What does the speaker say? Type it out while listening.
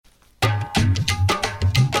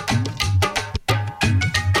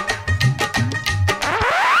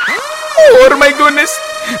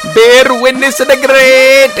bear witness to the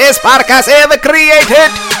greatest podcast ever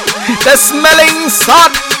created, the smelling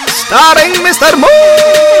salt, starring Mr. Moonshine.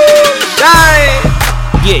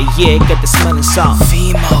 Yeah, get the smelling salt.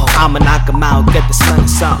 Fimo, I'ma knock him out, get the smelling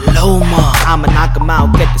salt. Loma, I'ma knock him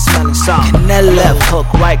out, get the smelling salt. Canelo, Left hook,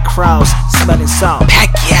 right cross, smelling salt.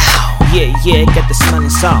 Pacquiao, Yeah, get the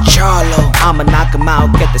smelling salt. Charlo, I'ma knock him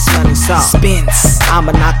out, get the smelling salt. Spence,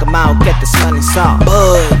 I'ma knock him out, get the smelling salt.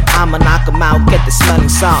 Bud, I'ma knock him out, get the smelling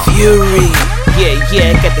salt. Fury, Yeah,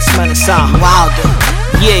 get the smelling salt. Wilder,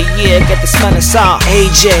 Yeah, get the smelling salt.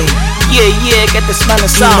 AJ, Yeah, get the smelling you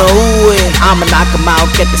salt. know who it, I'ma knock him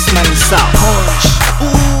out, get the smelling salt. Punch,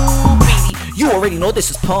 Ooh, baby, you already know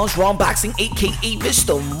this is Punch Raw Boxing, aka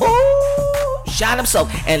Mr. Moonshine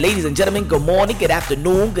himself. And ladies and gentlemen, good morning, good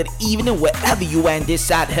afternoon, good evening, wherever you are in this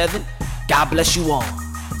side of heaven. God bless you all.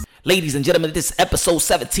 Ladies and gentlemen, this is episode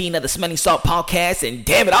 17 of the Smelling Salt Podcast, and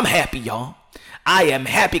damn it, I'm happy, y'all. I am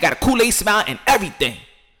happy, got a Kool-Aid smile and everything.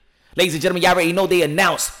 Ladies and gentlemen, y'all already know they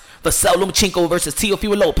announced Vasyl Lomachenko versus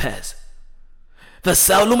Teofimo Lopez.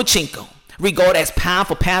 Vasyl Lomachenko, regarded as pound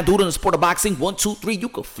for pound dude in the sport of boxing. 1, 2, 3, you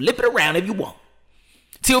can flip it around if you want.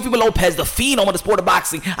 Teofimo Lopez, the phenom of the sport of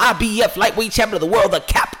boxing, IBF lightweight champion of the world, the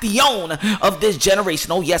captain of this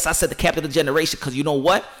generation. Oh yes, I said the captain of the generation because you know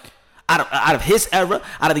what? Out of his era,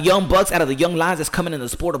 out of the young bucks, out of the young lions that's coming in the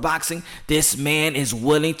sport of boxing, this man is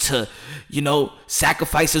willing to,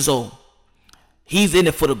 sacrifice his own. He's in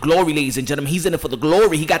it for the glory, ladies and gentlemen. He's in it for the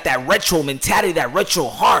glory. He got that retro mentality, that retro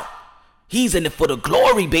heart. He's in it for the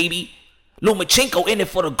glory, baby. Lomachenko in it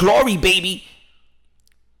for the glory, baby.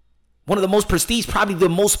 One of the most prestige, probably the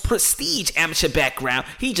most prestige amateur background.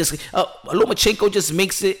 Lomachenko just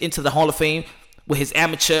makes it into the Hall of Fame with his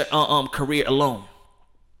amateur career alone.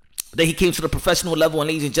 Then he came to the professional level, and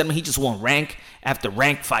ladies and gentlemen, he just won rank after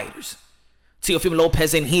rank fighters. Teofimo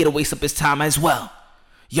Lopez ain't here to waste up his time as well.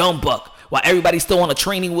 Young buck. While everybody's still on the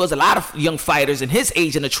training wheels, a lot of young fighters in his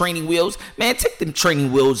age in the training wheels, man, take the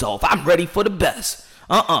training wheels off. I'm ready for the best.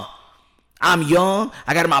 I'm young.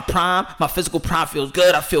 I got in my prime. My physical prime feels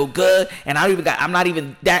good. I feel good. And I'm not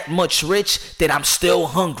even that much rich that I'm still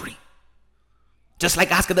hungry. Just like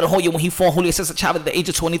Oscar De La Hoya when he fought Julio Cesar Chavez at the age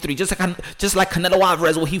of 23. Just like Canelo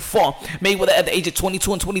Alvarez when he fought Mayweather at the age of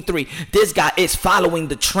 22 and 23. This guy is following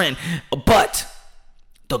the trend. But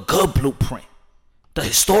the good blueprint, the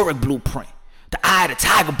historic blueprint, the eye of the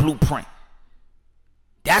tiger blueprint,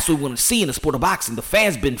 that's what we want to see in the sport of boxing. The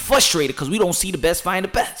fans been frustrated because we don't see the best fighting the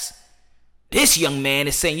best. This young man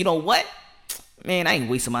is saying, you know what? Man, I ain't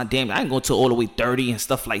wasting my damn. I ain't going to all the way 30 and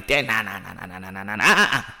stuff like that.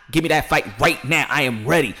 Nah. Give me that fight right now. I am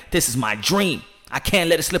ready. This is my dream. I can't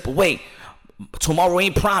let it slip away. Tomorrow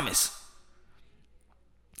ain't promised.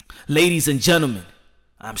 Ladies and gentlemen,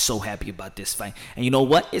 I'm so happy about this fight. And you know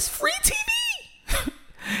what? It's free TV.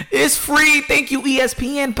 It's free. Thank you,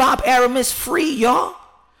 ESPN. Bob Arum is free, y'all.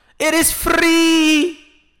 It is free.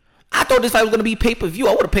 I thought this fight was going to be pay-per-view.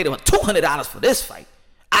 I would have paid him $200 for this fight.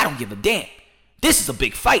 I don't give a damn. This is a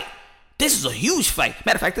big fight. This is a huge fight.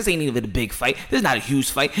 Matter of fact, this ain't even a big fight. This is not a huge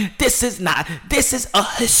fight. This is a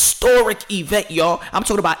historic event, y'all. I'm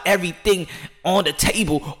talking about everything on the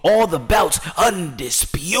table. All the belts.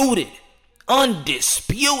 Undisputed.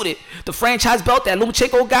 The franchise belt that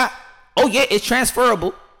Lomachenko got, oh yeah, it's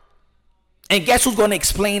transferable. And guess who's going to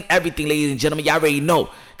explain everything, ladies and gentlemen? Y'all already know.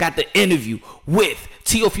 Got the interview with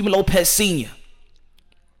Teofimo Lopez Sr.,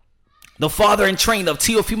 the father and trainer of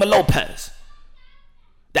Teofimo Lopez.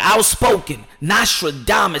 The outspoken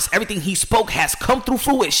Nostradamus. Everything he spoke has come through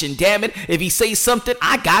fruition. Damn it. If he says something,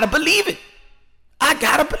 I gotta believe it.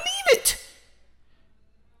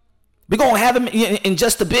 We're going to have him in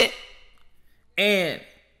just a bit. And,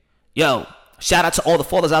 yo, shout out to all the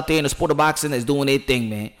fathers out there in the sport of boxing that's doing their thing,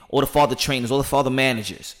 man. All the father trainers, all the father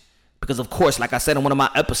managers. Because, of course, like I said in one of my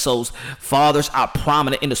episodes, fathers are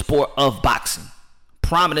prominent in the sport of boxing.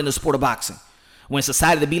 When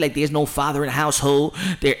society to be like there's no father in the household,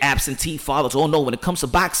 they're absentee fathers. Oh, no, when it comes to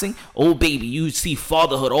boxing, oh, baby, you see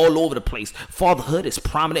fatherhood all over the place. Fatherhood is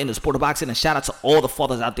prominent in the sport of boxing. And shout out to all the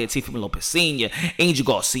fathers out there, Teofimo Lopez Sr., Angel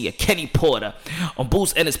Garcia, Kenny Porter,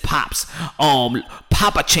 Boots and his pops,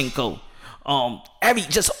 Papachenko,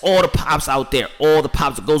 just all the pops out there, all the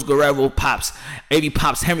pops, the Ghost Guerrero pops, every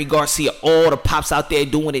pops, Henry Garcia, all the pops out there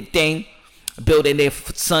doing their thing, building their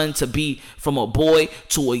son to be from a boy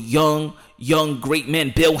to a young great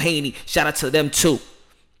man. Bill Haney, shout out to them too.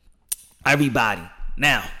 Everybody.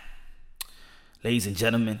 Now, ladies and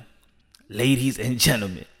gentlemen,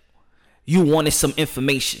 you wanted some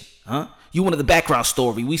information, huh? You wanted the background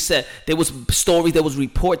story. We said there was stories, there was a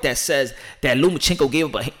report that says that Lomachenko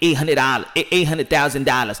gave up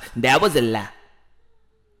 $800,000. That was a lie.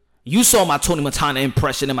 You saw my Tony Montana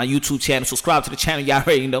impression in my YouTube channel. Subscribe to the channel, y'all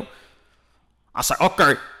already know. I said,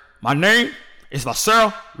 okay, my name is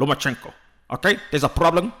Vasyl Lomachenko. Okay, there's a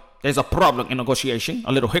problem. There's a problem in negotiation,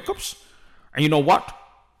 a little hiccups. And you know what?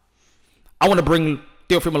 I want to bring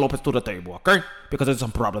Teofimo Lopez to the table, okay? Because there's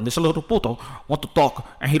some problem. This little puto want to talk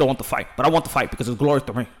and he don't want to fight. But I want to fight because it's glory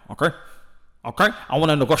to me, okay? Okay? I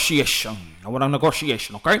want a negotiation.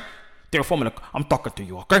 Okay? Teofimo, I'm talking to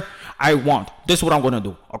you, okay? This is what I'm going to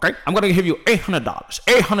do, okay? I'm going to give you $800.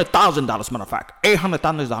 $800,000, matter of fact.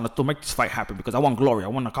 $800,000 to make this fight happen because I want glory. I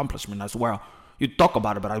want accomplishment as well. You talk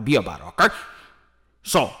about it, but I'll be about it, okay?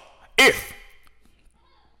 So, if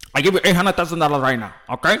I give you $800,000 right now,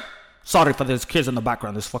 okay? Sorry for these kids in the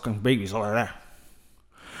background, these fucking babies over there.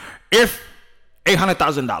 If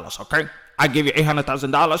 $800,000, okay? I give you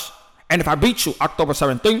 $800,000, and if I beat you October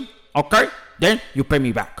 17th, okay? Then you pay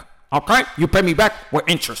me back, okay? You pay me back with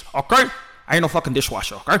interest, okay? I ain't no fucking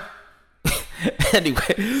dishwasher, okay?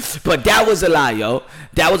 Anyway, but that was a lie, yo.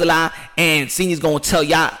 That was a lie, and Senior's gonna tell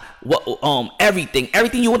y'all what everything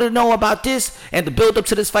you want to know about this and the build up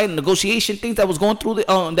to this fight and negotiation things that was going through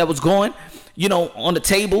on the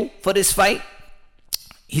table for this fight.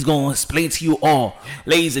 He's going to explain to you all,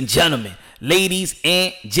 ladies and gentlemen,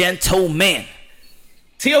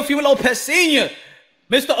 Teofimo Lopez Sr,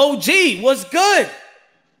 Mr. OG, what's good?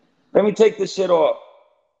 Let me take this shit off.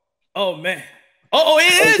 Oh man. Oh,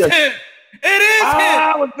 it is him. It is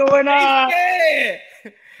him. What's going on?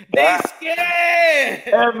 They scared.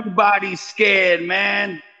 Everybody's scared,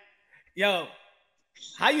 man. Yo,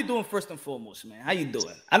 how you doing first and foremost, man? How you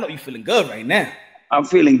doing? I know you're feeling good right now. I'm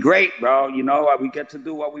feeling great, bro. You know, we get to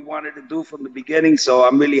do what we wanted to do from the beginning, so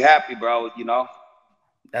I'm really happy, bro, you know.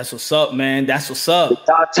 That's what's up, man. That's what's up. It's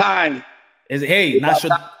our time. Hey,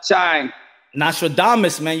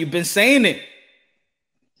 Nostradamus, man. You've been saying it.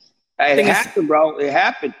 It happened, bro. It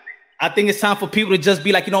happened. I think it's time for people to just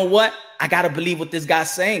be like, you know what? I got to believe what this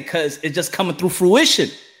guy's saying because it's just coming through fruition.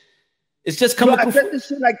 It's just coming through. I said this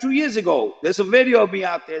shit like 2 years ago. There's a video of me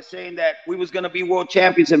out there saying that we was going to be world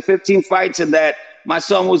champions in 15 fights and that my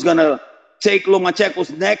son was going to take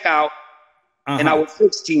Lomachenko's neck out in our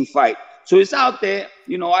 16 fight. So it's out there.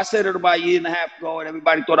 You know, I said it about a year and a half ago and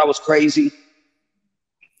everybody thought I was crazy.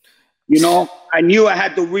 You know, I knew I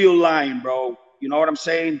had the real lion, bro. You know what I'm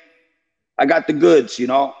saying? I got the goods, you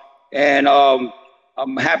know. And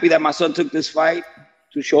I'm happy that my son took this fight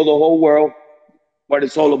to show the whole world what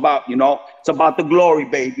it's all about, you know. It's about the glory,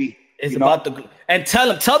 baby. It's about the and tell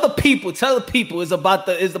the people it's about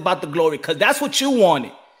the glory because that's what you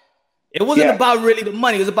wanted. It wasn't about really the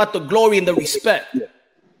money. It was about the glory and the respect.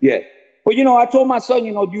 Yeah. But you know, I told my son,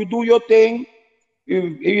 you know, you do your thing.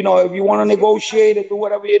 You know, if you want to negotiate and do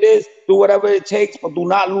whatever it is, do whatever it takes, but do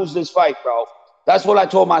not lose this fight, bro. That's what I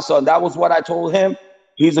told my son. That was what I told him.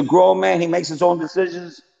 He's a grown man. He makes his own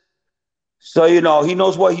decisions. So, you know, he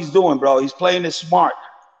knows what he's doing, bro. He's playing it smart.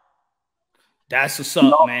 That's what's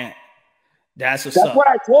up, man. That's what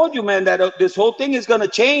I told you, man, that this whole thing is going to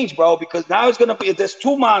change, bro, because now it's going to be, there's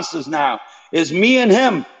two monsters now. It's me and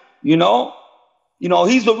him, you know. You know,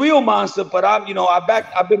 he's the real monster, but I've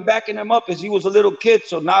been backing him up as he was a little kid.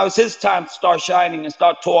 So now it's his time to start shining and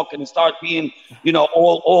start talking and start being, you know,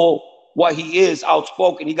 all what he is,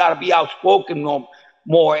 outspoken. He got to be outspoken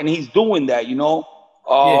more, and he's doing that, you know.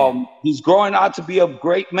 He's growing out to be a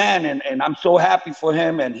great man, and I'm so happy for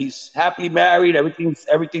him. And he's happily married.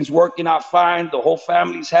 Everything's working out fine. The whole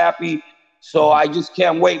family's happy. So I just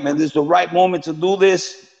can't wait, man. This is the right moment to do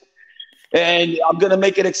this. And I'm going to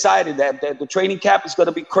make it excited. That the training camp is going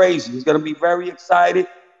to be crazy. He's going to be very excited.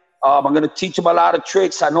 I'm going to teach him a lot of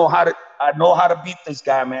tricks. I know how to beat this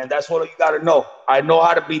guy, man. That's what you got to know. I know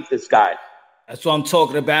how to beat this guy. That's what I'm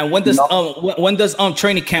talking about. When does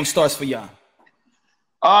training camp starts for y'all?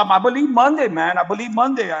 I believe Monday, man. I believe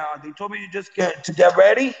Monday. They told me to just get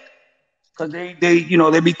ready because they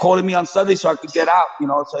be calling me on Sunday so I could get out. You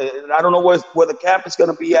know, so I don't know where the camp is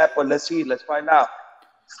going to be at, but let's see. Let's find out.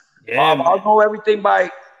 Yeah, I'll know everything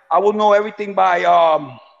by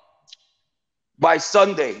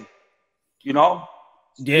Sunday. You know.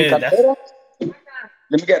 Yeah. Let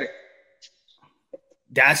me get it.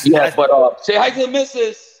 But say hi to the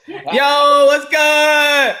missus. Yo, what's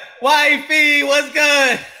good? Wifey, what's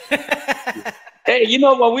good? Hey, you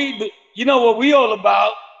know what we all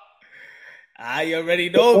about. I already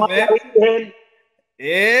know, man.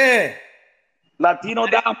 Yeah. Latino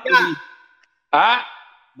down, baby. Huh?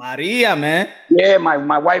 Maria, man. Yeah,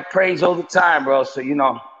 my wife prays all the time, bro. So you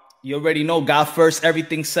know. You already know God first,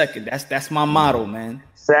 everything second. That's my motto, man.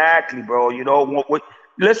 Exactly, bro. You know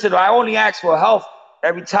listen, I only ask for health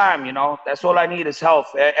every time, you know. That's all I need is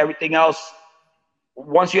health. Everything else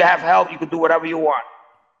once you have help, you can do whatever you want.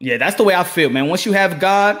 Yeah, that's the way I feel, man. Once you have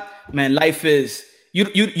God, man, life is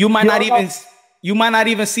you might not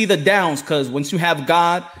even see the downs, because once you have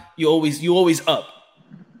God, you always up.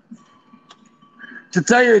 To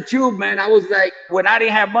tell you the truth, man, I was like, when I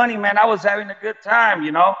didn't have money, man, I was having a good time,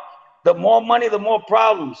 you know. The more money, the more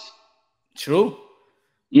problems. True.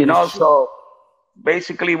 You know, so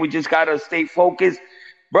basically we just gotta stay focused.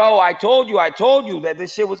 Bro, I told you that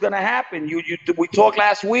this shit was gonna happen. We talked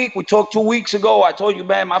last week, we talked 2 weeks ago. I told you,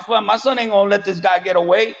 man, my son ain't gonna let this guy get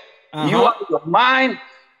away. You out of your mind.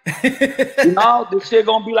 You know, this shit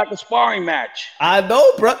gonna be like a sparring match. I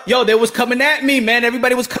know, bro. Yo, they was coming at me, man.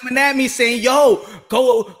 Everybody was coming at me saying, yo,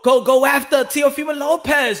 go after Teofimo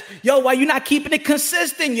Lopez. Yo, why you not keeping it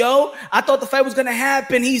consistent, yo? I thought the fight was gonna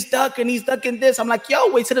happen. He's ducking this. I'm like, yo,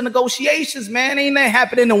 wait till the negotiations, man. Ain't that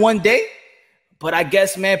happening in one day? But I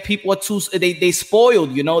guess, man, people are they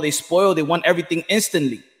spoiled, you know. They spoiled. They want everything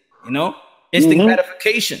instantly, you know, instant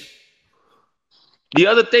gratification. The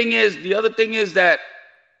other thing is that,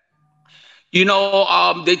 you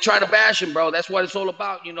know, they try to bash him, bro. That's what it's all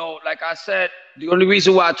about. You know, like I said, the only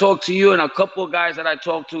reason why I talk to you and a couple of guys that I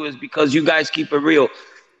talk to is because you guys keep it real.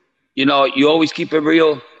 You know, you always keep it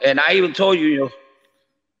real. And I even told you,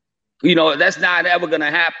 you know, that's not ever going to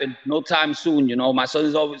happen no time soon. You know, my son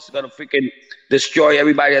is always going to freaking destroy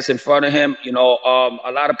everybody that's in front of him. You know,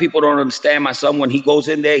 a lot of people don't understand my son. When he goes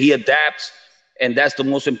in there, he adapts. And that's the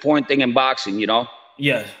most important thing in boxing, you know?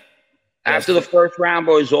 Yeah. After the first round,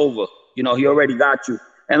 bro, is over. You know, he already got you.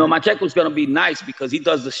 And Lomachenko's going to be nice because he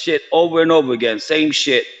does the shit over and over again. Same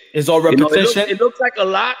shit. It's all repetition. It looks like a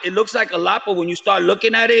lot. It looks like a lot, but when you start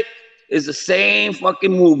looking at it, it's the same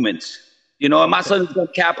fucking movements. You know, and my son's going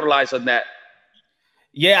to capitalize on that.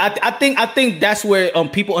 Yeah, I think that's where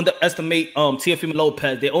people underestimate Teofimo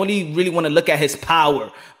Lopez. They only really want to look at his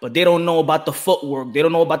power, but they don't know about the footwork. They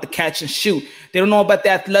don't know about the catch and shoot. They don't know about the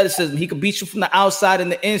athleticism. He can beat you from the outside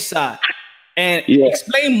and the inside. And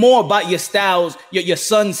explain more about your styles, your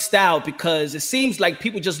son's style, because it seems like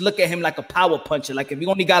people just look at him like a power puncher. Like if he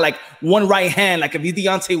only got like one right hand, like if he's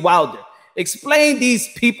Deontay Wilder. Explain these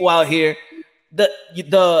people out here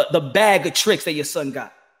the bag of tricks that your son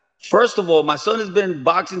got. First of all, my son has been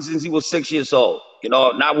boxing since he was 6 years old. You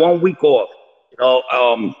know, not 1 week off. You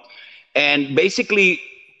know, and basically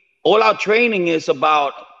all our training is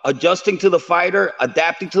about adjusting to the fighter,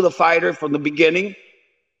 adapting to the fighter from the beginning.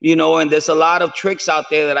 You know, and there's a lot of tricks out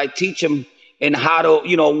there that I teach him in how to,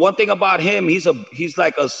 you know, one thing about him, he's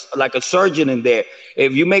like a surgeon in there.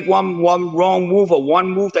 If you make one wrong move or one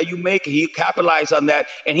move that you make, he capitalizes on that.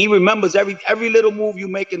 And he remembers every little move you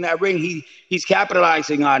make in that ring, he's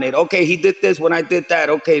capitalizing on it. Okay, he did this when I did that.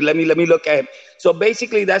 Okay, let me look at him. So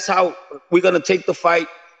basically that's how we're gonna take the fight.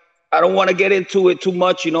 I don't want to get into it too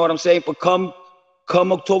much, you know what I'm saying? But come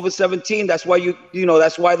October 17th, that's why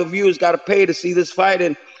that's why the viewers gotta pay to see this fight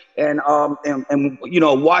and you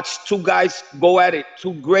know, watch two guys go at it,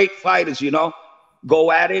 two great fighters, you know,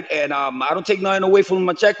 go at it. And I don't take nothing away from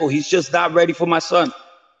Lomachenko. He's just not ready for my son.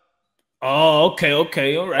 Oh, okay,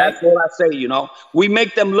 all right. That's all I say, you know. We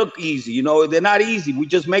make them look easy, you know. They're not easy. We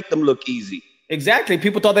just make them look easy. Exactly.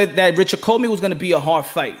 People thought that Richard Comey was going to be a hard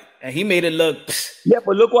fight, and he made it look. Yeah,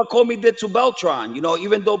 but look what Comey did to Beltran. You know,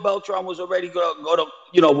 even though Beltran was already going to,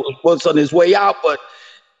 you know, was on his way out, but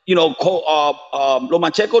you know,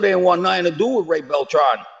 Lomachenko didn't want nothing to do with Ray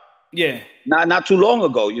Beltran. Yeah. Not too long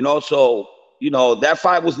ago, you know. So, you know, that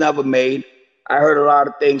fight was never made. I heard a lot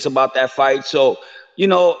of things about that fight. So, you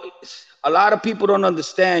know, a lot of people don't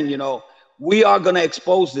understand, you know, we are going to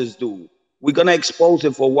expose this dude. We're going to expose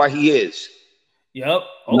him for what he is. Yep.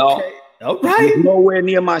 Okay. No, all right. He's nowhere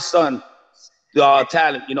near my son.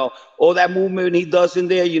 Talent, you know, all that movement he does in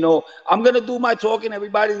there, you know, I'm going to do my talking.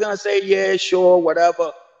 Everybody's going to say, yeah, sure,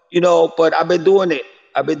 whatever. You know, but I've been doing it.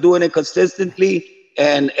 I've been doing it consistently.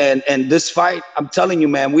 And this fight, I'm telling you,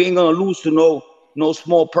 man, we ain't gonna lose to no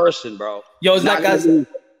small person, bro. It's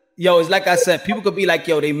like I said, people could be like,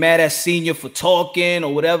 yo, they mad at Senior for talking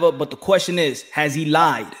or whatever. But the question is, has he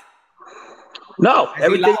lied? No,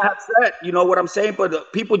 everything I've said, you know what I'm saying?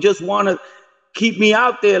 But people just want to keep me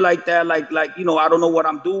out there like that. Like, you know, I don't know what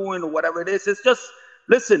I'm doing or whatever it is. It's just,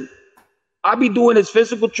 listen, I be doing his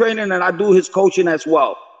physical training and I do his coaching as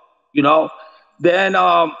well. You know, then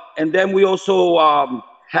and then we also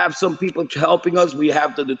have some people helping us. We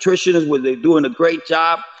have the nutritionists where they're doing a great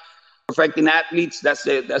job, perfecting athletes. That's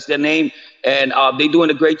their name, and they're doing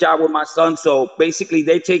a great job with my son. So basically,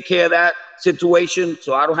 they take care of that situation.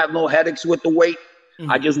 So I don't have no headaches with the weight. Mm-hmm.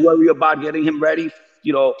 I just worry about getting him ready.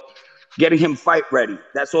 You know, getting him fight ready.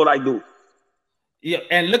 That's all I do. Yeah,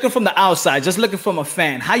 and looking from the outside, just looking from a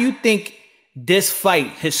fan, how you think this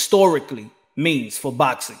fight historically means for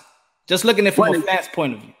boxing? Just looking at it from a fan's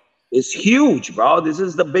point of view. It's huge, bro. This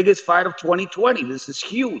is the biggest fight of 2020. This is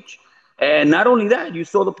huge. And not only that, you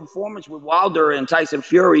saw the performance with Wilder and Tyson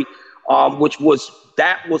Fury, which was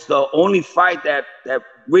the only fight that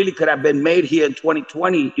really could have been made here in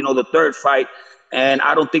 2020, you know, the third fight. And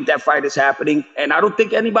I don't think that fight is happening. And I don't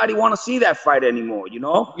think anybody want to see that fight anymore, you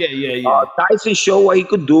know? Yeah. Tyson showed what he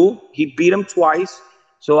could do. He beat him twice.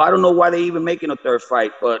 So I don't know why they're even making a third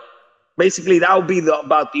fight. But basically, that would be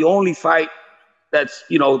about the only fight that's,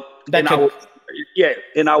 you know, in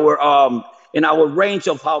our range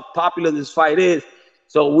of how popular this fight is.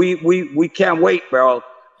 So we can't wait, bro.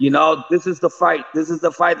 You know, this is the fight. This is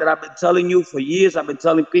the fight that I've been telling you for years. I've been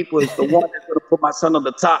telling people it's the one that's going to put my son on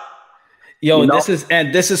the top. Yo, you know?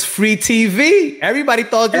 this is free TV. Everybody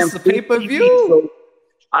thought this was a pay-per-view. So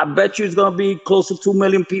I bet you it's gonna be close to 2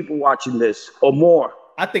 million people watching this or more.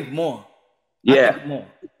 I think more. Yeah,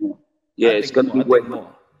 it's gonna be way more.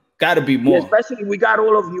 Gotta be more. Yeah, especially we got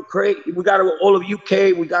all of Ukraine, we got all of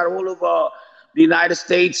UK, we got all of the United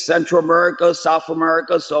States, Central America, South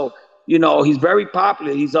America. So you know he's very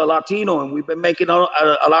popular. He's a Latino, and we've been making a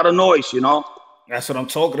lot of noise. You know. That's what I'm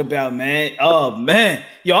talking about, man. Oh man,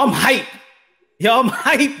 I'm hyped. I'm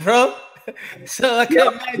hyped, bro. So I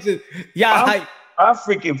can't imagine. Yeah, hype. I'm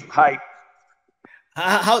freaking hyped.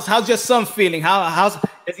 How's your son feeling?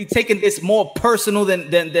 Is he taking this more personal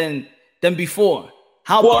than before?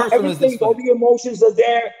 How personal is this? All the emotions are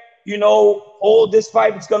there. You know, all this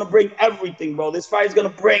fight is gonna bring everything, bro. This fight is gonna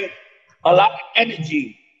bring a lot of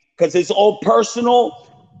energy because it's all personal.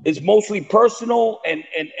 It's mostly personal, and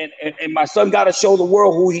my son got to show the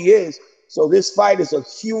world who he is. So this fight is a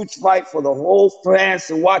huge fight for the whole fans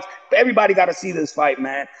to watch. Everybody got to see this fight,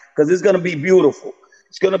 man, because it's going to be beautiful.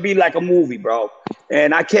 It's going to be like a movie, bro.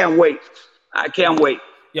 And I can't wait.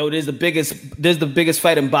 Yo, there's the biggest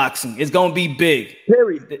fight in boxing. It's going to be big.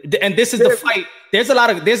 Period. And this is the fight. There's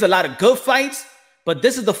a lot of good fights, but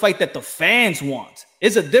this is the fight that the fans want.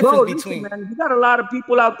 It's a difference between. Man, you got a lot of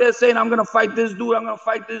people out there saying, I'm going to fight this dude. I'm going to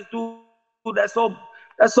fight this dude. That's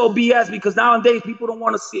so BS because nowadays people don't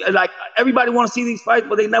want to see, like everybody want to see these fights,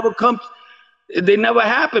 but they never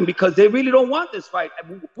happen because they really don't want this fight.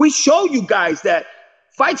 We show you guys that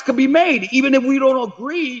fights can be made even if we don't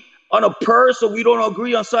agree on a purse or we don't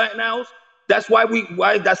agree on something else. That's why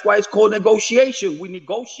it's called negotiation. We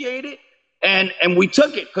negotiated and we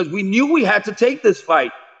took it because we knew we had to take this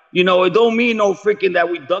fight. You know, it don't mean no freaking that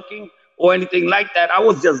we ducking or anything like that. I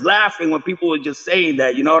was just laughing when people were just saying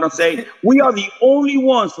that. You know what I'm saying? We are the only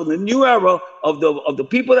ones from the new era of the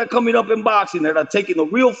people that coming up in boxing that are taking the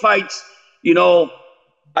real fights. You know,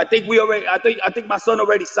 I think my son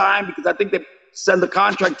already signed because I think they sent the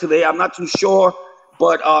contract today. I'm not too sure,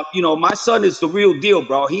 but you know, my son is the real deal,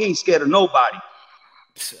 bro. He ain't scared of nobody.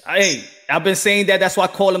 Hey, I've been saying that. That's why I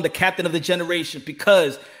call him the captain of the generation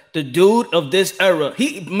because the dude of this era,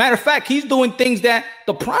 matter of fact, he's doing things that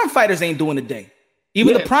the prime fighters ain't doing today.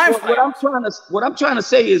 Even the prime fighters. What I'm trying to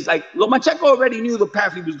say is like Lomachenko already knew the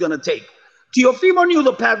path he was gonna take. Teofimo knew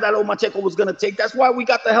the path that Lomachenko was gonna take. That's why we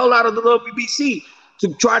got the hell out of the WBC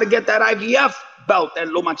to try to get that IBF belt that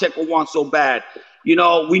Lomachenko wants so bad. You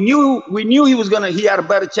know, we knew he had a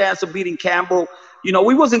better chance of beating Campbell. You know,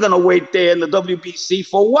 we wasn't gonna wait there in the WBC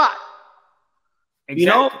for what? Exactly. You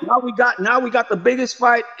know, now we got the biggest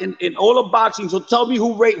fight in all of boxing. So tell me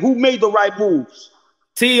who made the right moves?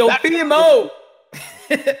 Teofimo.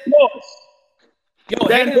 Yo,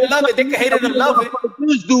 hate it or love it. They can hate it or love it.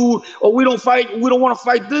 This dude, or we don't want to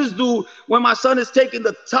fight this dude when my son is taking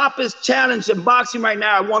the toppest challenge in boxing right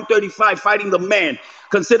now at 135, fighting the man,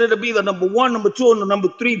 considered to be the number 1, number 2, and the number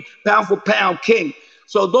 3 pound for pound king.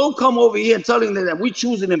 So don't come over here and telling them that we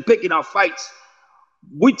choosing and picking our fights.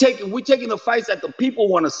 We taking the fights that the people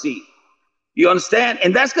want to see. You understand?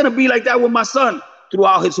 And that's gonna be like that with my son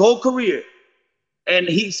throughout his whole career. And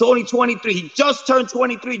he's only 23. He just turned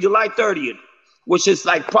 23 July 30th, which is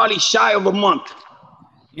like probably shy of a month.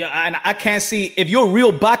 Yeah, and I can't see if you're a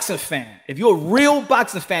real boxing fan. If you're a real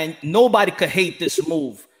boxing fan, nobody could hate this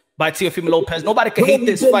move by Teofimo Lopez. Nobody could hate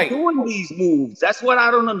this fight. Doing these moves. That's what I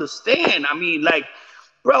don't understand. I mean, like,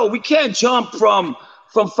 bro, we can't jump from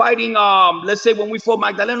fighting, let's say when we fought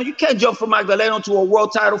Magdaleno, you can't jump from Magdaleno to a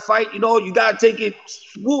world title fight. You know, you got to take it.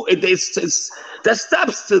 There's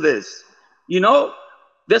steps to this. You know,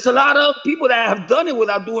 there's a lot of people that have done it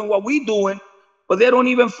without doing what we doing, but they don't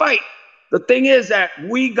even fight. The thing is that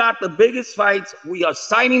we got the biggest fights. We are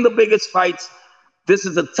signing the biggest fights. This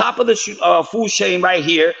is the top of the food chain right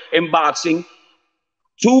here in boxing.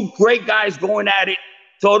 2 great guys going at it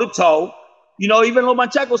toe to toe. You know, even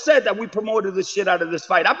Lomachenko said that we promoted the shit out of this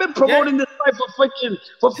fight. I've been promoting this fight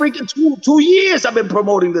for freaking two years. I've been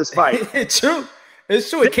promoting this fight. It's true. It's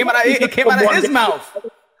true. It came out of his mouth.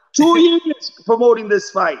 2 years promoting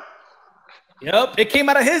this fight. Yep, it came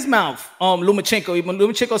out of his mouth. Lomachenko.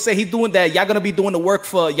 Lomachenko said he's doing that. Y'all gonna be doing the work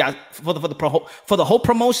for the whole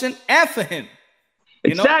promotion and for him.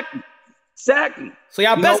 Exactly. So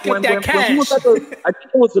y'all best get that cash. I think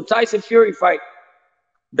it was the Tyson Fury fight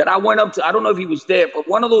that I went up to. I don't know if he was there, but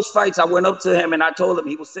one of those fights I went up to him and I told him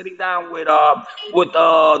he was sitting down with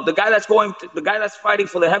the guy that's fighting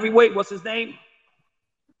for the heavyweight. What's his name?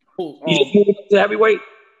 He just moved up to heavyweight.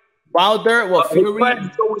 Wilder, Fury? His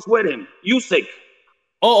friend was with him. Usyk.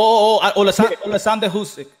 Alexander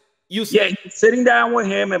Usyk. Yeah, he was sitting down with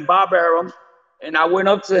him and Bob Arum, and I went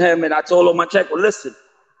up to him and I told him, "Lomachenko, listen,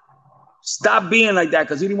 stop being like that,"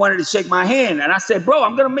 because he wanted to shake my hand. And I said, "Bro,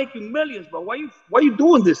 I'm gonna make you millions, bro. Why you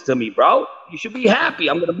doing this to me, bro? You should be happy.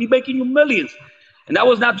 I'm gonna be making you millions." And that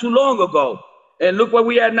was not too long ago. And look where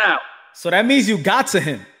we at now. So that means you got to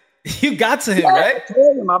him. You got to him, right? I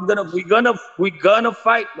told him we're gonna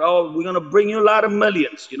fight, bro. We're gonna bring you a lot of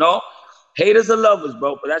millions, you know. Haters or lovers,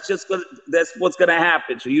 bro. But that's what's gonna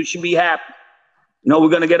happen. So you should be happy. You know, we're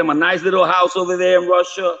gonna get him a nice little house over there in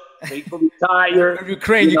Russia. So he can retire.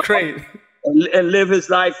 Ukraine. And live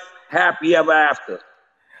his life happy ever after.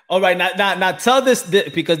 All right, now tell this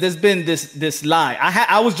because there's been this lie.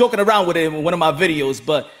 I was joking around with it in one of my videos,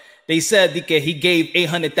 but they said he gave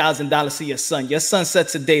 $800,000 to your son. Your son said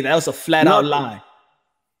today that was a flat out lie.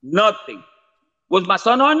 Nothing. Was my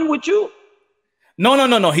son on with you?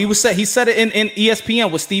 No. He said it in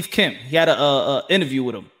ESPN with Steve Kim. He had a interview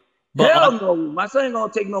with him. But, hell no, my son ain't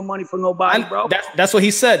gonna take no money from nobody, bro. That's what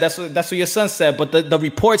he said. That's what your son said. But the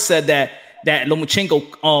report said that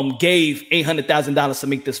Lomachenko gave $800,000 to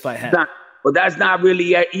make this fight happen. But that's not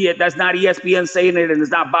really that's not ESPN saying it, and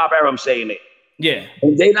it's not Bob Arum saying it. Yeah,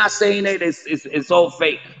 and they not saying it. It's all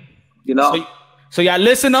fake, you know. So y'all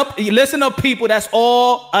listen up, people. That's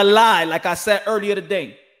all a lie, like I said earlier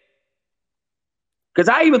today. Because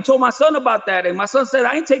I even told my son about that, and my son said,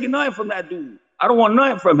 "I ain't taking nothing from that dude. I don't want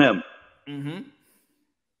nothing from him." Mm-hmm.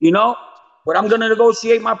 You know, but I'm gonna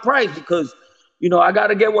negotiate my price because, you know, I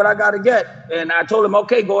gotta get what I gotta get. And I told him,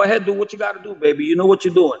 "Okay, go ahead, do what you gotta do, baby. You know what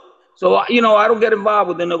you're doing." So, you know, I don't get involved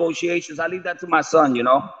with the negotiations. I leave that to my son, you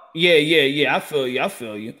know. Yeah. I feel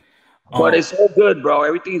you. But it's all good, bro.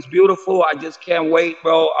 Everything's beautiful. I just can't wait,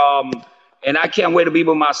 bro. And I can't wait to be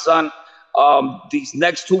with my son. These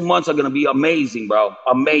next 2 months are gonna be amazing, bro.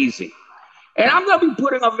 Amazing. And I'm gonna be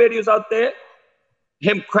putting our videos out there.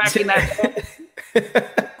 Him cracking that.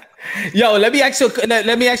 Yo, let me ask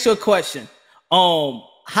you a question.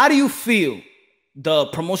 How do you feel the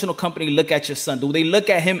promotional company look at your son? Do they look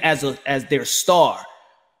at him as their star?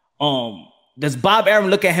 Does Bob Arum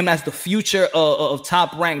look at him as the future of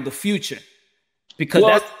Top Rank, the future? Because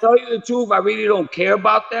to tell you the truth, I really don't care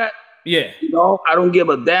about that. Yeah. You know, I don't give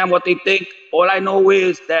a damn what they think. All I know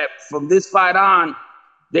is that from this fight on,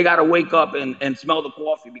 they got to wake up and smell the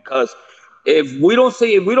coffee, because if we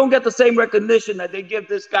don't get the same recognition that they give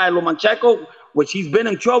this guy Lomachenko, which he's been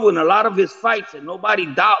in trouble in a lot of his fights, and nobody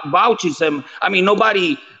vouches him. I mean,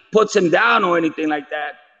 nobody puts him down or anything like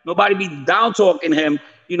that. Nobody be down talking him.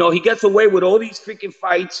 You know, he gets away with all these freaking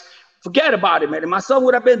fights. Forget about it, man. If my son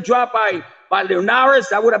would have been dropped by Leonaris,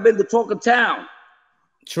 that would have been the talk of town.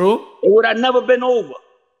 True. It would have never been over.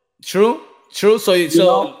 True. So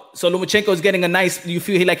Lomachenko is getting a nice. You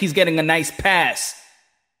feel like he's getting a nice pass.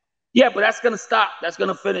 Yeah, but that's gonna stop. That's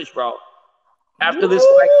gonna finish, bro. After this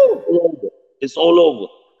fight, it's all over.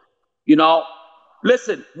 You know,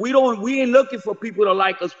 listen, we ain't looking for people to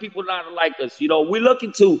like us, people not to like us. You know, we're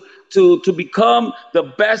looking to become the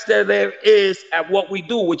best that there is at what we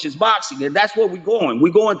do, which is boxing, and that's where we're going.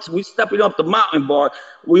 We're stepping up the mountain bar.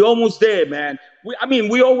 We almost there, man. We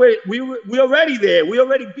already there. We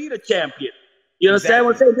already beat a champion. You understand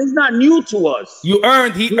what I'm saying? This is not new to us. He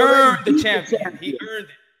earned the champion. He earned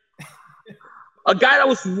it. A guy that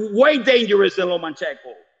was way dangerous than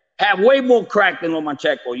Lomachenko, had way more crack than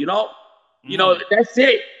Lomachenko, you know? You know, that's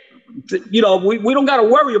it. You know, we don't got to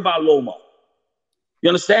worry about Loma. You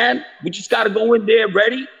understand? We just got to go in there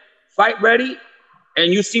ready, fight ready,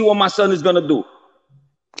 and you see what my son is going to do.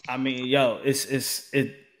 I mean, yo, if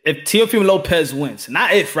Teofimo Lopez wins,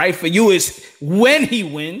 not if, right? For you, it's when he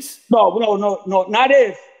wins. No, not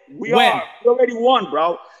if. We already won,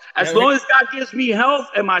 bro. As long as God gives me health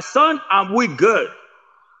and my son, we good.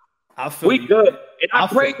 We good. And I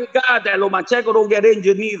pray to God that Lomachenko don't get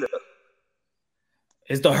injured neither.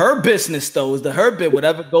 It's the her business, though. It's the her bit.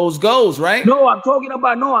 Whatever goes, right? No, I'm talking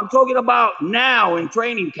about now in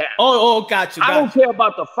training camp. Oh, got you. I don't care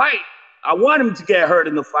about the fight. I want him to get hurt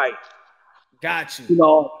in the fight. Got you. You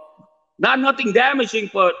know, not nothing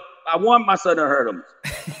damaging, but I want my son to hurt him.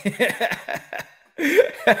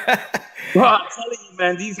 Bro, I'm telling you,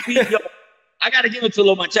 man, these people, I got to give it to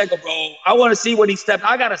Lomachenko, bro. I want to see when he steps.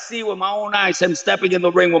 I got to see with my own eyes him stepping in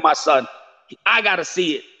the ring with my son. I got to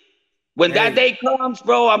see it. When that day comes,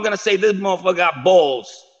 bro, I'm going to say this motherfucker got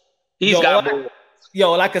balls. He's got balls.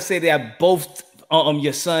 Like I say, that both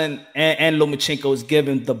your son and Lomachenko is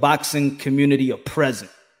giving the boxing community a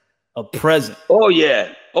present. A present. Oh,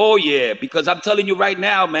 yeah. Because I'm telling you right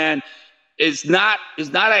now, man, it's not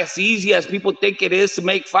as easy as people think it is to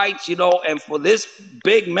make fights, you know, and for this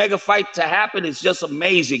big mega fight to happen, it's just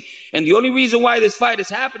amazing. And the only reason why this fight is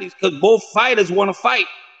happening is because both fighters want to fight,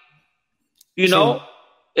 you know,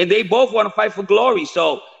 and they both want to fight for glory.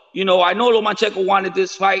 So, you know, I know Lomachenko wanted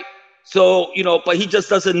this fight. So, you know, but he just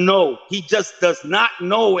doesn't know. He just does not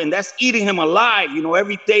know. And that's eating him alive, you know,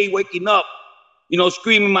 every day waking up, you know,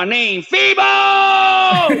 screaming my name, Fibo!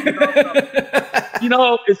 You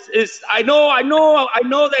know, it's I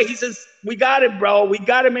know that he says, we got it, bro. We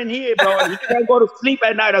got him in here, bro. And he can't go to sleep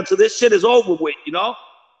at night until this shit is over with, you know?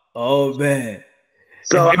 Oh, man.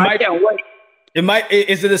 So I can't wait.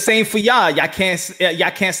 Is it the same for y'all? Y'all can't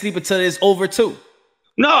sleep until it's over too.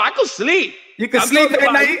 No, I can sleep. You can sleep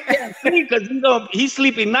at night. He can't sleep because he's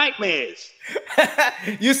sleeping nightmares.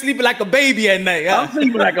 You sleeping like a baby at night. Huh? I'm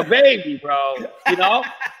sleeping like a baby, bro. You know.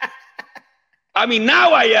 I mean,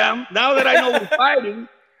 now I am. Now that I know we're fighting,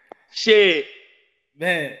 shit,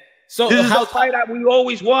 man. So this is the fight that we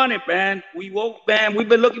always wanted, man. We've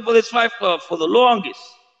been looking for this fight for the longest.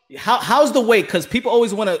 How's the weight? Because people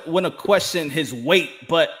always want to question his weight,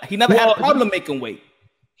 but he never had a problem making weight.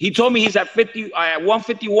 He told me he's at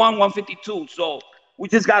 151, 152. So we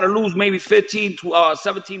just got to lose maybe 15 to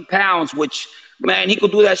 17 pounds, which, man, he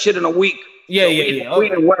could do that shit in a week. Yeah.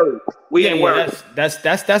 We ain't worried. We ain't worried.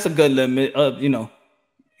 That's a good limit. You know,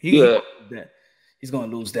 he's gonna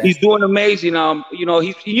lose that. He's doing amazing.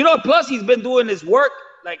 Plus he's been doing his work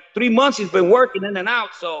like 3 months. He's been working in and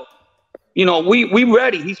out. So, you know, we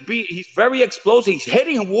ready. He's very explosive. He's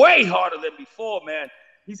hitting way harder than before, man.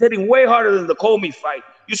 He's hitting way harder than the Comey fight.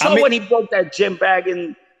 You saw when he broke that gym bag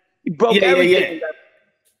and he broke everything.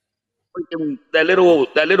 That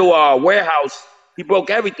little warehouse. He broke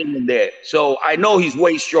everything in there. So I know he's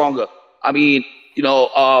way stronger. I mean, you know,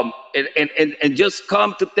 and just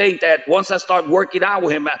come to think that once I start working out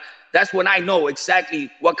with him, that's when I know exactly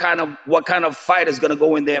what kind of fighter is gonna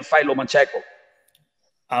go in there and fight Lomachenko.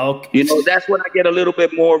 Okay. You know, that's when I get a little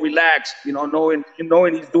bit more relaxed, you know, knowing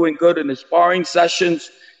he's doing good in the sparring sessions.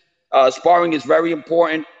 Sparring is very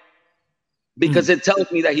important because it tells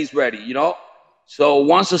me that he's ready, you know? So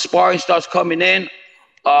once the sparring starts coming in,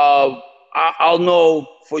 I'll know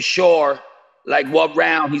for sure, like, what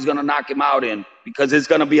round he's going to knock him out in, because it's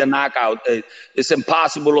going to be a knockout. It's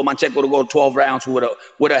impossible Lomachenko to go 12 rounds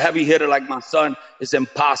with a heavy hitter like my son. It's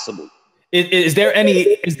impossible. Is there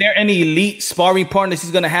any elite sparring partners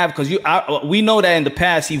he's gonna have? Because we know that in the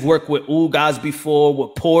past he's worked with Ugas before,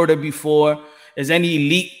 with Porter before. Is any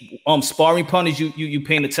elite sparring partners you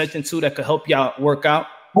paying attention to that could help y'all work out?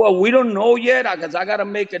 Well, we don't know yet because I gotta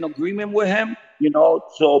make an agreement with him. You know,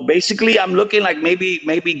 so basically I'm looking like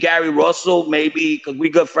maybe Gary Russell, maybe because we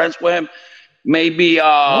good friends with him. Maybe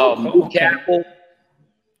Luke Campbell.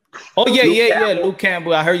 Oh yeah, Luke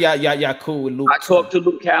Campbell. I heard y'all cool with Luke. I talked to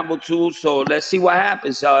Luke Campbell too, so let's see what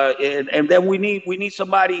happens. And then we need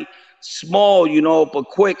somebody small, you know, but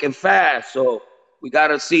quick and fast. So we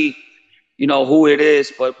gotta see, you know, who it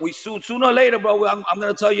is. But we sooner or later, bro. I'm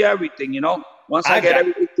gonna tell you everything, you know. Once I get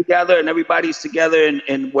everything together and everybody's together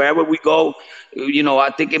and wherever we go, you know, I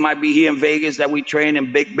think it might be here in Vegas that we train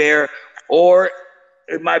in Big Bear, or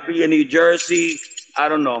it might be in New Jersey. I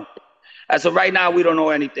don't know. As of right now, we don't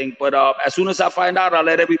know anything. But as soon as I find out, I'll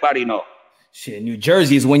let everybody know. Shit, New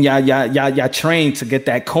Jersey is when y'all trained to get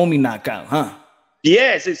that Comey knockout, huh?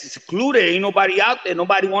 Yes, it's secluded. Ain't nobody out there.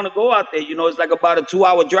 Nobody want to go out there. You know, it's like about a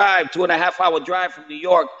 2-hour drive, 2.5-hour drive from New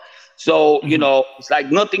York. So, you know, it's like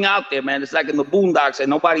nothing out there, man. It's like in the boondocks, and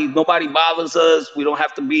nobody bothers us. We don't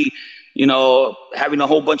have to be, you know, having a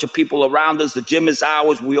whole bunch of people around us. The gym is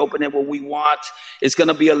ours. We open it when we want. It's going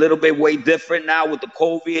to be a little bit way different now with the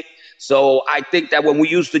COVID. So I think that when we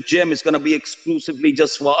use the gym, it's going to be exclusively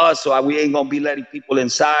just for us. So we ain't going to be letting people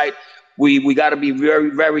inside. We got to be very,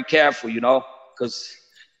 very careful, you know, because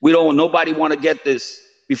nobody want to get this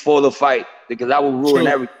before the fight, because that will ruin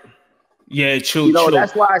everything. Yeah, true. You know,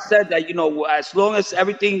 that's why I said that, you know, as long as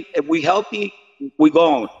everything, if we healthy, we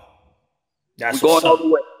going. That's We're going what's all up. the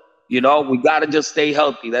way. You know, we got to just stay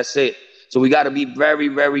healthy. That's it. So we got to be very,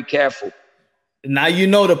 very careful. Now you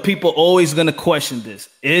know the people always gonna question this.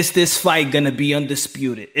 Is this fight gonna be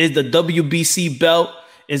undisputed? Is the WBC belt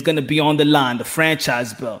is gonna be on the line, the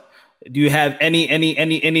franchise belt? Do you have any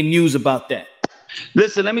news about that?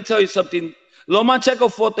 Listen, let me tell you something.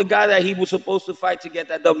 Lomachenko fought the guy that he was supposed to fight to get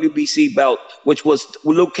that WBC belt, which was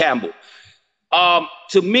Luke Campbell.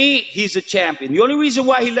 To me, he's a champion. The only reason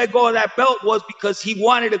why he let go of that belt was because he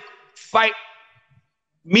wanted to fight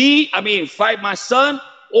fight my son,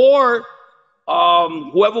 or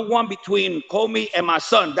whoever won between Comey and my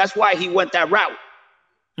son. That's why he went that route.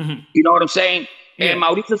 Mm-hmm. You know what I'm saying? Yeah. And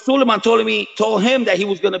Mauricio Suleiman told him that he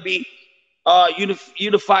was going to be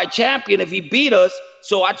unified champion if he beat us.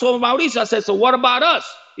 So I told Mauricio, I said, so what about us?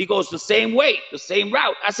 He goes, the same way, the same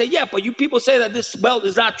route. I said, yeah, but you people say that this belt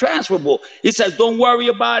is not transferable. He says, don't worry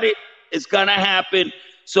about it. It's going to happen.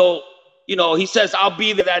 So, you know, he says, I'll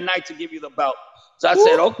be there that night to give you the belt. So I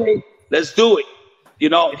said, okay, let's do it. You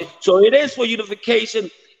know, so it is for unification.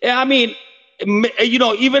 And I mean, you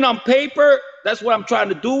know, even on paper, that's what I'm trying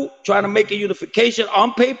to do, trying to make a unification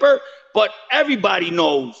on paper. But everybody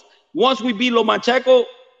knows once we beat Lomachenko,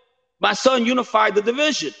 my son unified the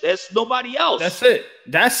division. There's nobody else. That's it.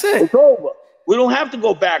 It's over. We don't have to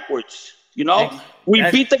go backwards. You know, we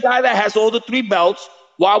beat the guy that has all the 3 belts.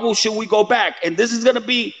 Why should we go back? And this is going to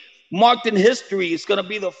be marked in history. It's going to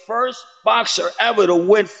be the first boxer ever to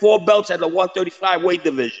win 4 belts at the 135 weight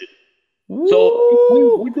division. Woo.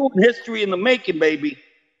 So we're doing history in the making, baby.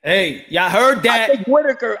 Hey, y'all heard that? I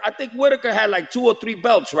think Whitaker had like 2 or 3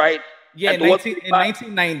 belts, right? Yeah, in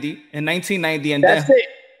 1990. In 1990, and that's it.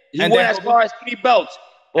 He went as far as 3 belts.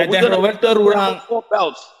 But and then Roberto Duran, 4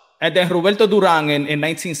 belts. And then Roberto Duran in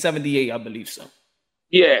 1978, I believe so.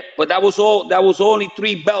 Yeah, but that was only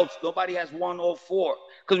 3 belts. Nobody has won all 4.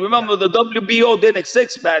 Because remember, the WBO didn't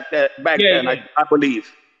exist back then. I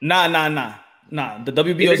believe. Nah. The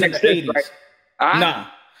WBO was in the 80s. Right? Nah.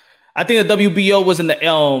 I think the WBO was in the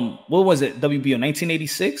what was it? WBO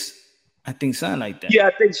 1986? I think something like that. Yeah,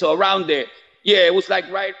 I think so. Around there. Yeah, it was like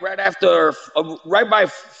right after, right by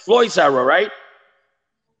Floyd's era, right?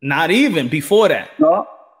 Not even before that. No.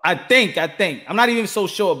 I think. I'm not even so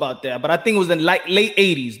sure about that, but I think it was in late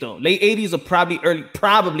 80s though. Late 80s or probably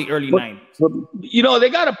early 90s. But, you know, they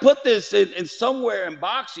got to put this in somewhere in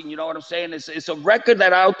boxing. You know what I'm saying? It's a record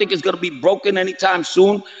that I don't think is going to be broken anytime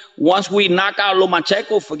soon. Once we knock out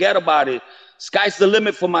Lomachenko, forget about it. Sky's the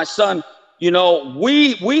limit for my son. You know,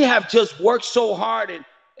 we have just worked so hard,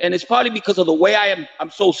 and it's probably because of the way I'm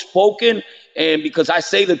so spoken, and because I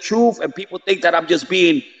say the truth, and people think that I'm just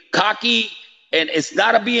being cocky. And it's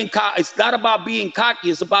not about being cocky.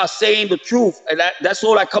 It's about saying the truth, and that's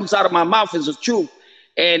all that comes out of my mouth is the truth.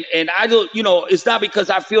 And I don't, you know, it's not because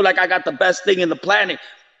I feel like I got the best thing in the planet,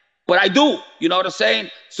 but I do. You know what I'm saying?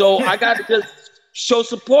 So I got to just show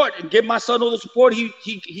support and give my son all the support he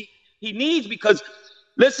needs, because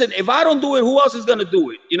listen, if I don't do it, who else is gonna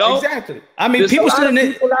do it? You know? Exactly. I mean, there's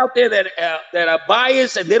people out there that are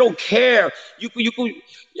biased and they don't care. You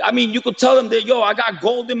could tell them that, yo, I got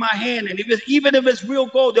gold in my hand, and even if it's real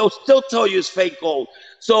gold, they'll still tell you it's fake gold.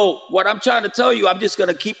 So what I'm trying to tell you, I'm just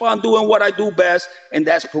gonna keep on doing what I do best, and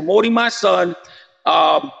that's promoting my son,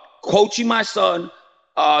 coaching my son,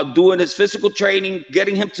 doing his physical training,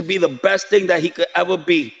 getting him to be the best thing that he could ever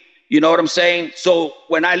be. You know what I'm saying? So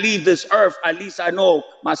when I leave this earth, at least I know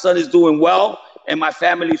my son is doing well and my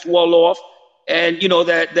family's well off, and you know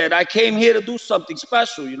that I came here to do something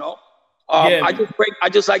special. You know, I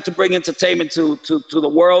just like to bring entertainment to the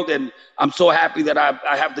world, and I'm so happy that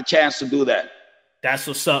I have the chance to do that. That's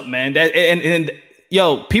what's up, man. And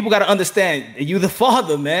yo, people got to understand, you the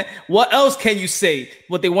father, man. What else can you say?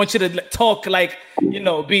 What they want you to talk like, you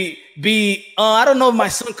know, I don't know if my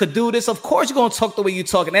son could do this. Of course you're going to talk the way you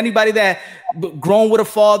talk. And anybody that grown with a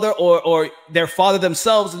father or their father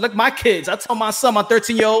themselves, look, my kids, I tell my son, my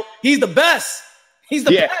 13-year-old, he's the best. He's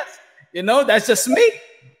the best. You know, that's just me,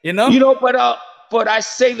 you know? You know, but I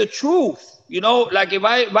say the truth. You know, like if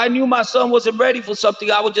I knew my son wasn't ready for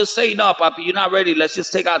something, I would just say, no, Papi, you're not ready. Let's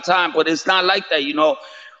just take our time. But it's not like that, you know.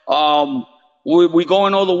 We're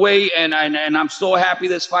going all the way, and I'm so happy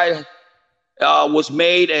this fight was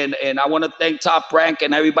made. And I want to thank Top Rank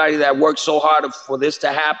and everybody that worked so hard for this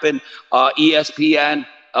to happen. ESPN,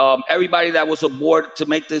 everybody that was aboard to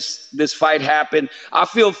make this fight happen. I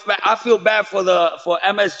feel bad for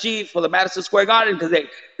MSG, for the Madison Square Garden, because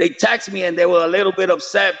they texted me and they were a little bit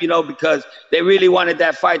upset, you know, because they really wanted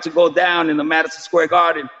that fight to go down in the Madison Square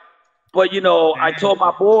Garden. But, you know, I told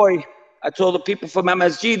the people from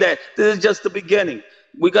MSG that this is just the beginning.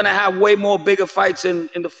 we're gonna have way more bigger fights in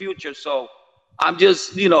the future. So I'm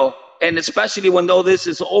just, and especially when all this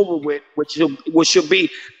is over with, which should be,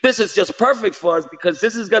 this is just perfect for us because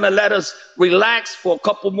this is gonna let us relax for a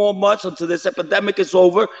couple more months until this epidemic is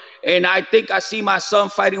over. And I think I see my son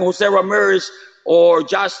fighting Jose Ramirez or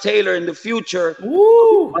Josh Taylor in the future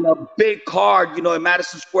on a big card, in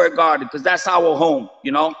Madison Square Garden, because that's our home,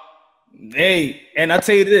 Hey, and I'll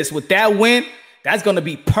tell you this, with that win, that's going to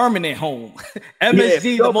be permanent home.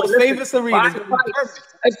 MSG, the most famous arena.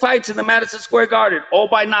 Five fights in the Madison Square Garden, all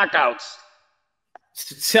by knockouts.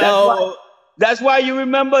 So that's why you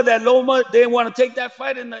remember that Loma didn't want to take that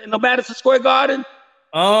fight in the Madison Square Garden?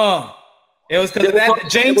 Oh, it was because of that,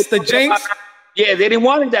 the jinx? Yeah, they didn't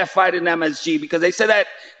want that fight in MSG because they said that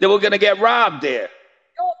they were going to get robbed there.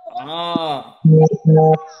 Oh.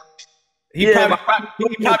 He probably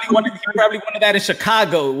wanted that in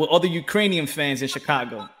Chicago with all the Ukrainian fans in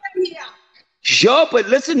Chicago. Sure, but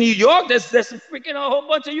listen, New York, there's freaking a whole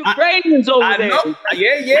bunch of Ukrainians over there. Know.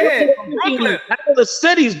 Yeah. Brooklyn. Half of the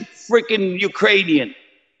city's freaking Ukrainian.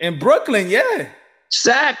 In Brooklyn, yeah.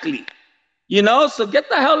 Exactly. So get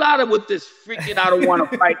the hell out of with this freaking I don't want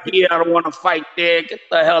to fight here, I don't want to fight there. Get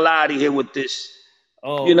the hell out of here with this.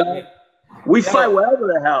 Oh, we fight wherever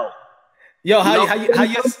the hell. Yo,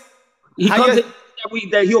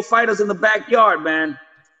 that he'll fight us in the backyard, man.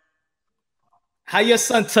 How your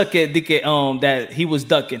son took it, that he was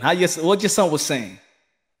ducking? What your son was saying?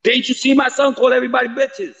 Didn't you see my son call everybody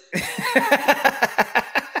bitches?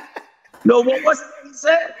 No, what was it he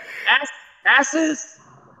said? Asses?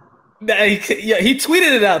 Nah, he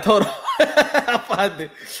tweeted it out. Hold on. I found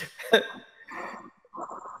it.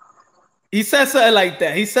 He said something like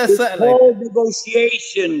that. It's called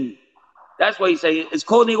negotiation. That's what he said. It's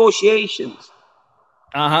called negotiations.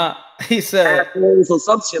 He said or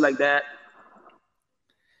some shit like that.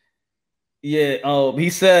 Yeah. He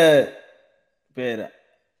said, "Better."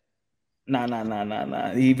 Nah.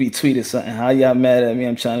 He retweeted something. How y'all mad at me?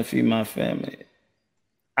 I'm trying to feed my family.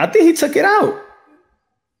 I think he took it out,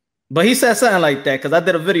 but he said something like that because I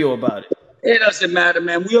did a video about it. It doesn't matter,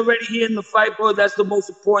 man. We already here in the fight, bro. That's the most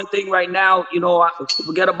important thing right now.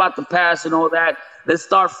 Forget about the past and all that. Let's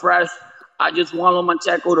start fresh. I just want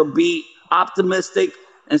Lomachenko to be optimistic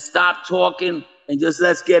and stop talking and just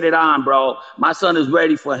let's get it on, bro. My son is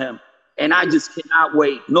ready for him. And I just cannot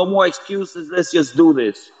wait. No more excuses. Let's just do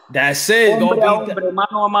this. That's it. Hombre,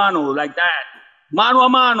 mano a mano, like that. Mano a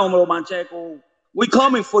mano, Lomachenko. We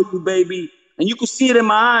coming for you, baby. And you can see it in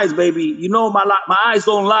my eyes, baby. My eyes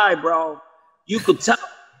don't lie, bro. You could tell.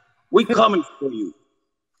 We coming for you.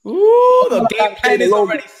 Ooh, the game plan is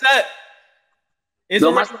already set. It's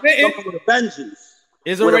already written. With a vengeance.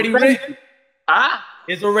 It's already written.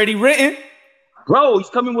 It's already written. Bro, he's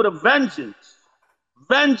coming with a vengeance.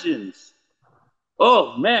 Vengeance.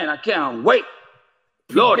 Oh, man, I can't wait.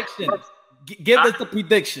 Lord. Give us the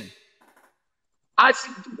prediction. I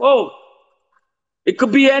see. Oh, it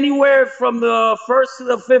could be anywhere from the first to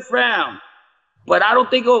the fifth round. But I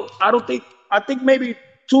think maybe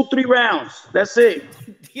 2-3 rounds. That's it.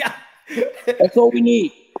 Yeah. That's all we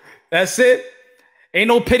need. That's it. Ain't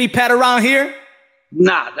no pity pat around here.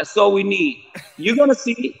 Nah, that's all we need. You're gonna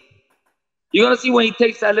see. You're gonna see when he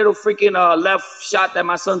takes that little freaking left shot that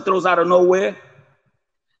my son throws out of nowhere.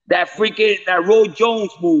 That Roy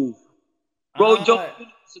Jones move. Roy Jones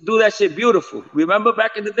used to do that shit beautiful. Remember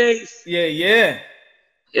back in the days? Yeah.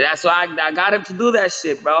 That's why I got him to do that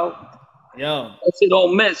shit, bro. Yo. That shit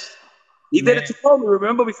don't miss. He did it to Kobe,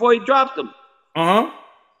 remember, before he dropped him.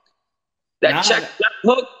 That check, that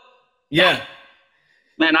hook. Yeah.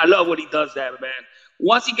 Man, I love what he does that, man.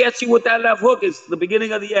 Once he gets you with that left hook, it's the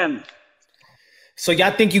beginning of the end. So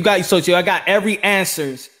y'all think y'all got every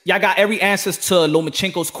answers. Y'all got every answers to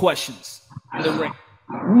Lomachenko's questions in the ring.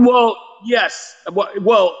 Well, yes.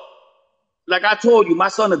 Well, like I told you, my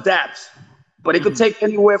son adapts. But it could take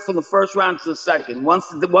anywhere from the first round to the second. Once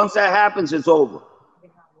that happens, it's over.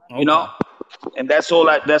 Okay. And that's all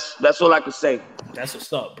I could say. That's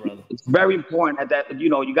what's up, brother. It's very important that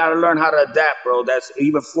you got to learn how to adapt, bro. That's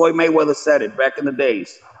even Floyd Mayweather said it back in the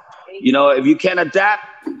days. If you can't adapt,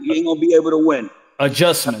 you ain't gonna be able to win.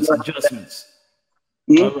 Adjustments.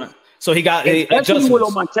 Mm-hmm. All right. So he got adjustments. With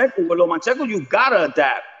Lomachenko, you gotta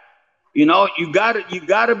adapt. You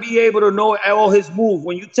gotta be able to know all his moves.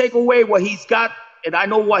 When you take away what he's got, and I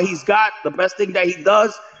know what he's got, the best thing that he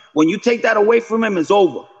does, when you take that away from him, it's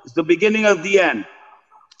over. It's the beginning of the end.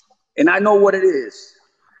 And I know what it is.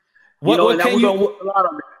 What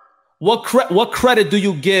credit do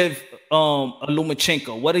you give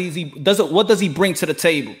Lomachenko? What does he bring to the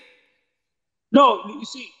table? No, you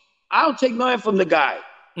see, I don't take nothing from the guy.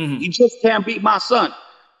 You just can't beat my son.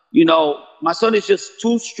 You know, my son is just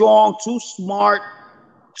too strong, too smart,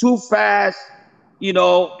 too fast. You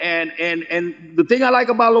know, and the thing I like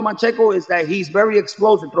about Lomachenko is that he's very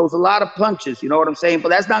explosive, throws a lot of punches. You know what I'm saying? But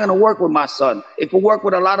that's not going to work with my son. It could work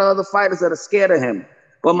with a lot of other fighters that are scared of him.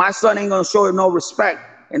 But my son ain't going to show him no respect.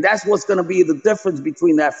 And that's what's going to be the difference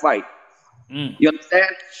between that fight. You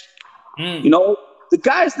understand? You know, the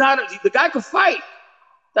guy could fight.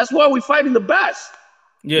 That's why we're fighting the best.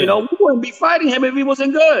 You know, we wouldn't be fighting him if he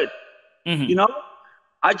wasn't good. You know,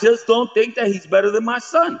 I just don't think that he's better than my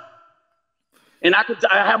son. And I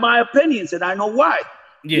have my opinions, and I know why.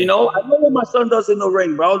 You know, I know what my son does in the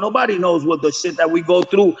ring, bro. Nobody knows what the shit that we go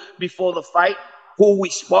through before the fight, who we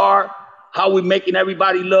spar, how we making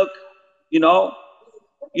everybody look. You know,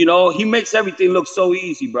 he makes everything look so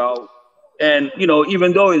easy, bro. And you know,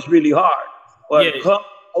 even though it's really hard, but come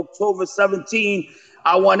October 17,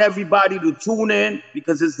 I want everybody to tune in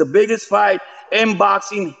because it's the biggest fight in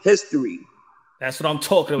boxing history. That's what I'm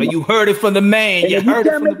talking about. You heard it from the man. And if you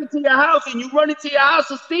can't make it to your house and you run into your house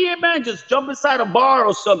to see it, man, just jump inside a bar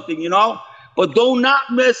or something, you know? But do not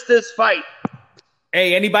miss this fight.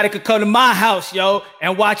 Hey, anybody could come to my house, yo,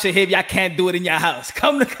 and watch it here if y'all can't do it in your house.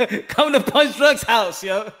 Come to Punch Drug's house,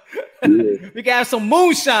 yo. We can have some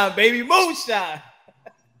moonshine, baby. Moonshine.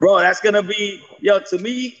 Bro, that's going to be, yo, to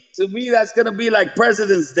me, that's going to be like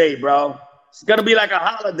President's Day, bro. It's going to be like a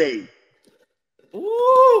holiday.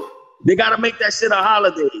 Ooh. They got to make that shit a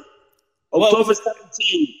holiday. October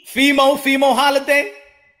 17th. Fimo holiday?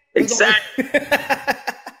 Exactly.